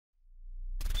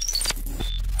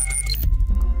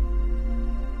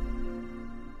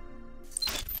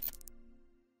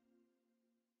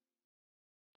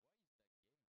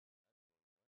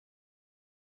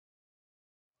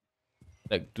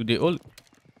Like, do they all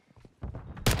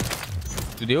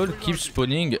keep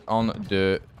spawning on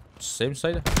the same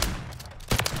side?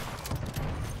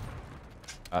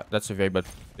 That's a very bad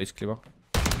place, Cleaver.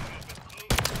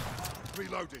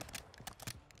 Reloading.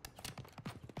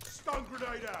 Stun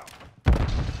grenade out.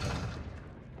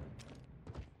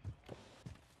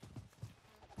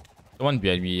 Someone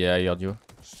behind me, yeah, I heard you.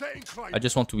 Setting claim. I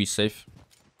just want to be safe.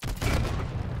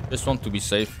 Just want to be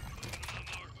safe.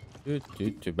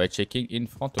 By checking in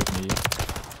front of me.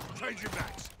 Changing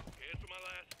max.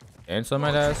 Hands on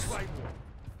my ass.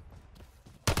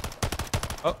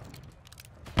 Oh.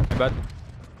 Bad.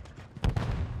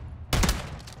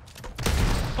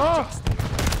 Oh.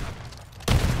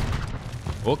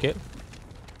 Okay.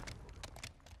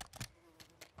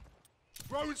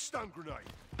 Throwing stun grenade.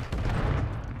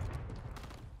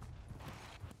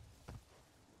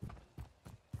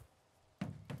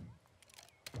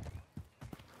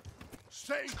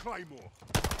 Setting claymore.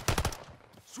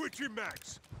 Switching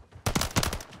mags.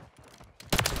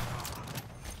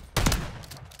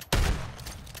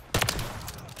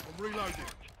 I'm reloading.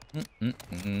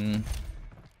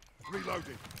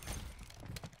 Reloading.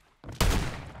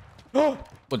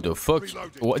 What the fuck?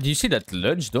 What, do you see that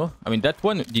lunge though? I mean, that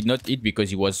one did not hit because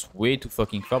he was way too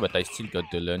fucking far, but I still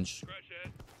got the lunge.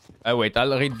 Wait,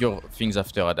 I'll read your things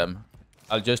after, Adam.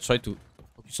 I'll just try to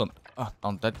focus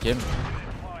on that game.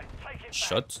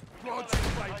 Shot.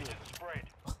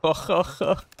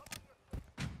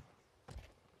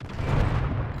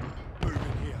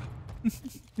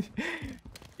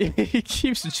 He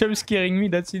keeps jump scaring me,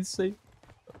 that's insane.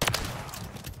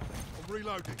 I'm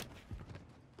reloading.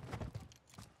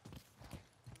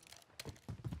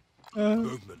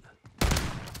 Movement.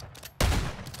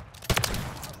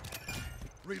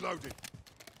 Reloading.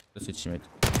 That's a teammate.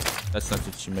 That's not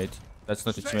a teammate. That's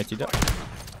not a teammate either.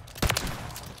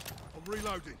 I'm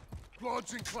reloading.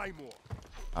 Lodge and claymore.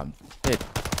 I'm dead.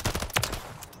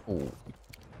 Oh.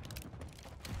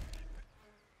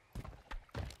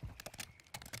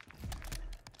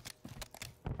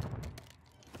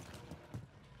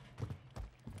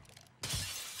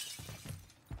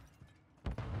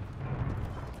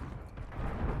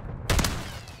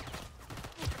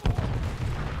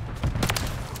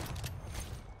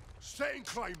 Setting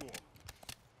claymore.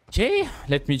 Okay,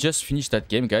 let me just finish that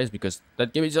game, guys, because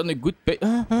that game is on a good pace.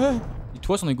 It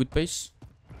was on a good pace.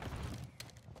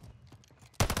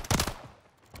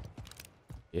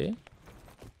 Okay.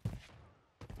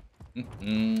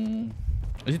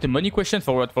 Is it a money question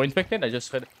for what? For Infected? I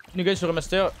just read. Can you guys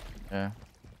remaster?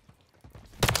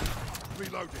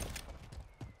 Reloading.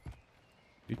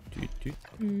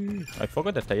 I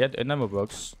forgot that I had an ammo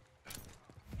box.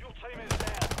 Your team is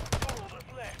down. All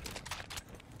that's left.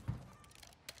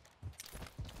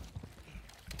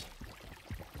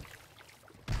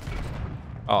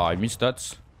 Oh, I missed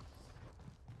that.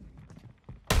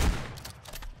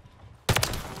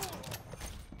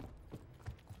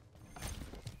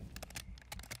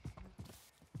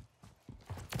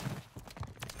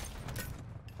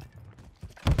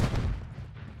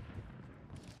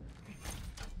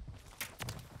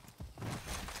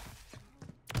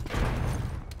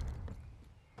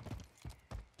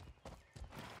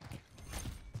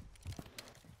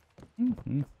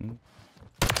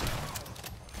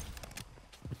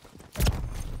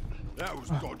 That was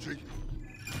dodgy.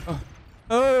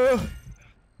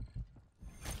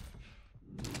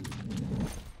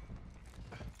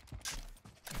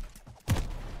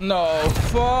 No,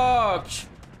 fuck!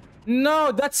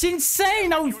 No, that's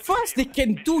insane how fast they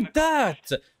can do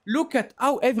that! Look at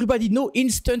how everybody know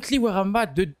instantly where I'm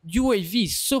at. The UAV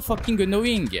is so fucking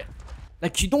annoying.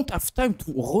 Like, you don't have time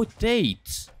to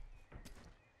rotate.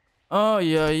 Oh,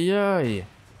 yeah.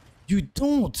 You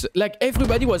don't. Like,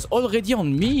 everybody was already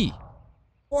on me.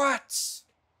 What?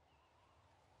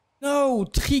 No,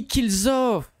 3 kills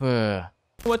off.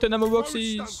 What an ammo box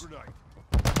is.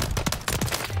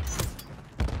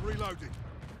 Reloading.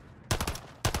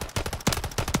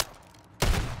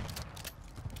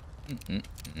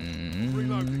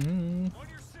 Reloading. On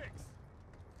your 6.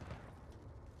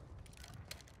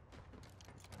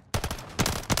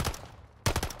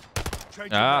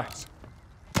 Changing mags.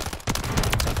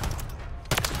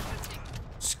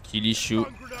 Skill issue.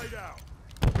 Stun grenade out.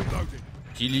 Reloading.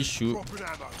 Skill issue. Dropping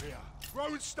ammo here.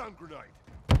 Throwing stun grenade.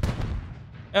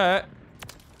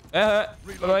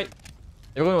 Bye-bye.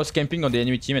 Everyone was camping on the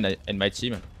enemy team and my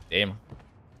team. Damn.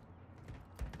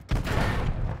 I'm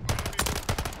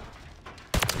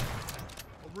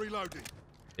reloading.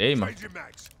 Damn. Changing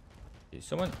mags. Okay,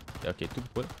 someone. Okay, 2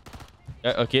 people.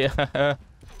 Okay.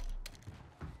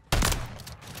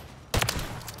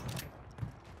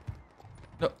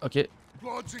 No, okay.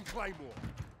 Bloods and Claymore.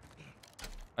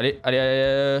 Allez,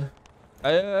 allez,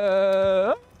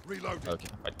 Reloading. Ok,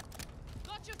 ouais.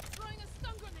 Got you throwing a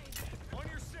stun grenade. On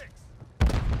your 6.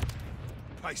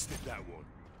 Pasted that one.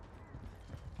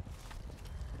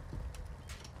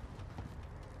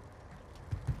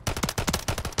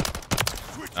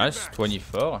 Switching Nice, mags.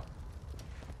 24.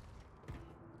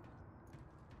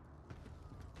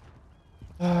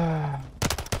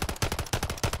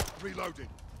 Reloading.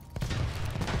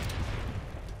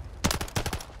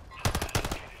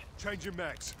 Changing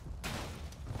mags.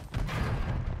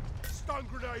 Stun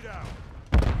grenade out.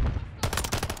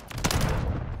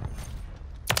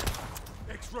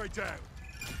 X-ray down.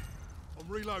 I'm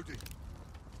reloading.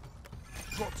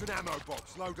 Dropped an ammo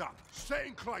box. Load up.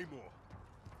 Setting Claymore.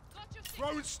 Got you.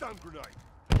 Throwing stun grenade.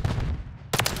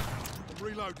 I'm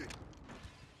reloading.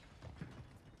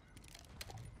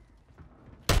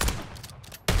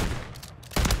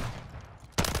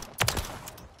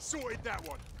 Sorted that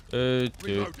one. On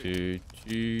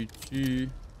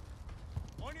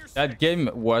your That game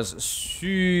was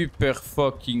super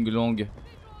fucking long.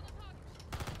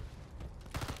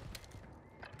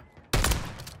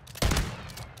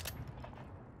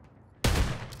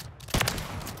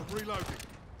 I'm reloading.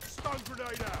 Stun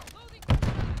grenade out.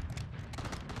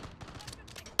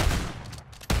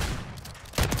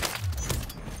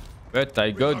 But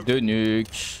I got the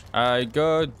nuke. I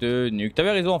got the nuke.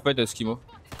 T'avais raison en fait, Skimo.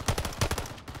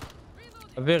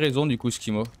 T'avais raison du coup,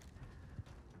 Skimo.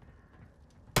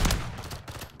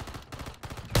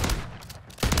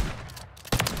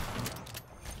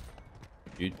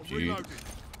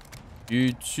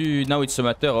 Now it's a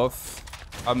matter of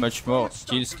how much more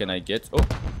kills can I get. Oh.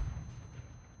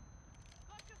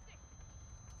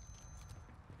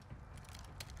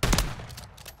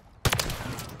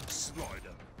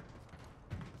 Slider.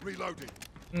 Reloading.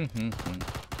 Changing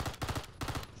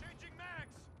mags.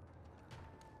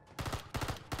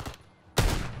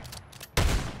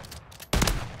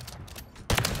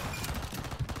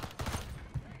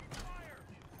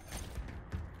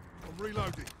 I'm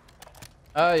reloading.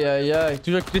 Aïe aïe aïe,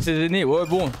 toujours écouter ses aînés. Ouais,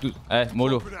 bon. Eh,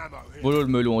 mollo. Dropping ammo here. Mollo le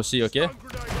melon aussi, ok? Stun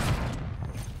grenade out.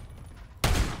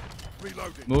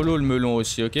 Reloading. Mollo le melon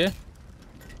aussi, ok?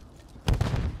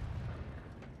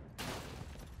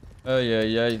 Aïe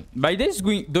aïe aïe. My day is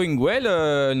doing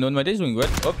well. No, my day is doing well.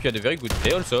 Hope you had a very good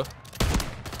day also.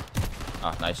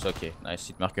 Ah, nice, okay. Nice,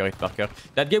 hit marker, hit marker.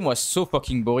 That game was so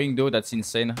fucking boring though, that's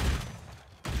insane.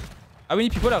 How many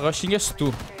people are rushing us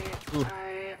too? Ooh.